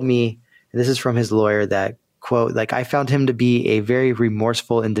he told me, and this is from his lawyer, that, quote, I found him to be a very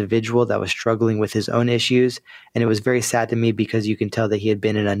remorseful individual that was struggling with his own issues, and it was very sad to me because you can tell that he had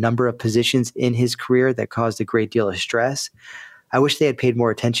been in a number of positions in his career that caused a great deal of stress. I wish they had paid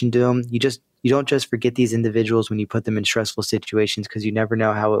more attention to him. You don't just forget these individuals when you put them in stressful situations, because you never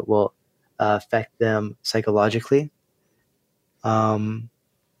know how it will affect them psychologically. And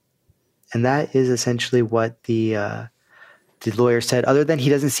that is essentially what the lawyer said, other than he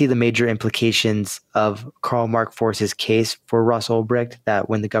doesn't see the major implications of Carl Mark Force's case for Ross Ulbricht, that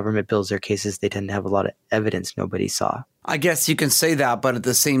when the government builds their cases, they tend to have a lot of evidence nobody saw. I guess you can say that, but at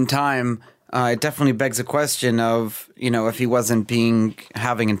the same time, it definitely begs a question of, if he wasn't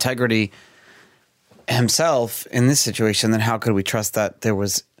having integrity himself in this situation, then how could we trust that there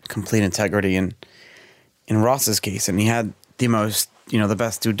was complete integrity in Ross's case? And he had the most, the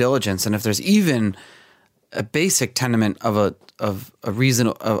best due diligence. And if there's even a basic tenement of a reason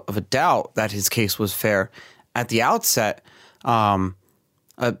of a doubt that his case was fair at the outset, an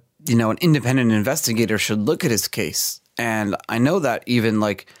independent investigator should look at his case. And I know that even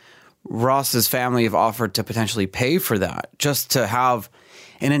Ross's family have offered to potentially pay for that, just to have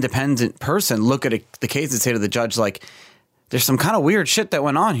an independent person look at the case and say to the judge, there's some kind of weird shit that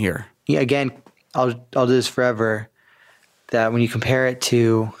went on here. Yeah, again, I'll do this forever, that when you compare it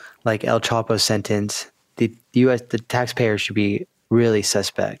to El Chapo's sentence, the taxpayer should be really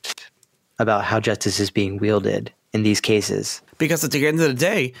suspect about how justice is being wielded in these cases. Because at the end of the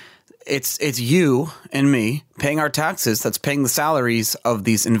day, it's you and me paying our taxes that's paying the salaries of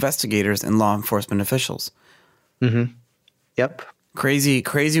these investigators and law enforcement officials. Mm-hmm. Yep. Crazy,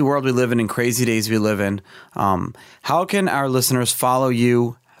 crazy world we live in and crazy days we live in. How can our listeners follow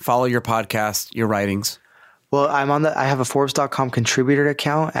you, follow your podcast, your writings? Well, I have a Forbes.com contributor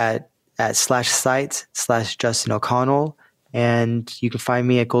account at /sites/Justin O'Connell. And you can find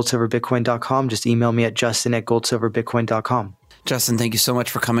me at goldsilverbitcoin.com. Just email me at justin@goldsilverbitcoin.com. Justin, thank you so much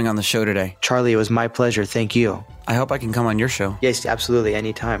for coming on the show today. Charlie, it was my pleasure. Thank you. I hope I can come on your show. Yes, absolutely.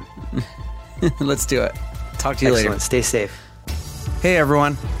 Anytime. Let's do it. Talk to you later. Stay safe. Hey,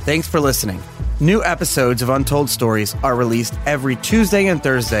 everyone. Thanks for listening. New episodes of Untold Stories are released every Tuesday and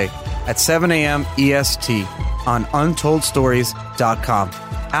Thursday at 7 a.m. EST on untoldstories.com,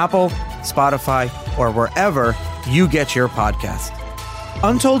 Apple, Spotify, or wherever you get your podcast.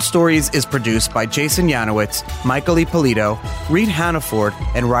 Untold Stories is produced by Jason Yanowitz, Michael Ippolito, Reed Hannaford,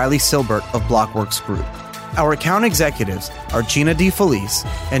 and Riley Silbert of Blockworks Group. Our account executives are Gina DeFelice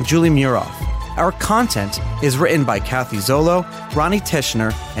and Julie Muroff. Our content is written by Kathy Zolo, Ronnie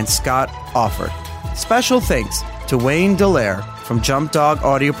Tishner, and Scott Offord. Special thanks to Wayne Dallaire from Jump Dog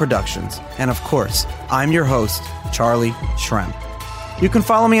Audio Productions. And of course, I'm your host, Charlie Shrem. You can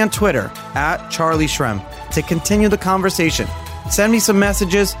follow me on Twitter at Charlie Shrem to continue the conversation. Send me some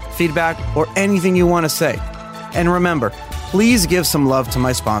messages, feedback, or anything you want to say. And remember, please give some love to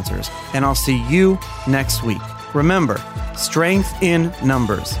my sponsors, and I'll see you next week. Remember, strength in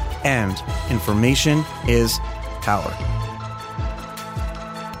numbers and information is power.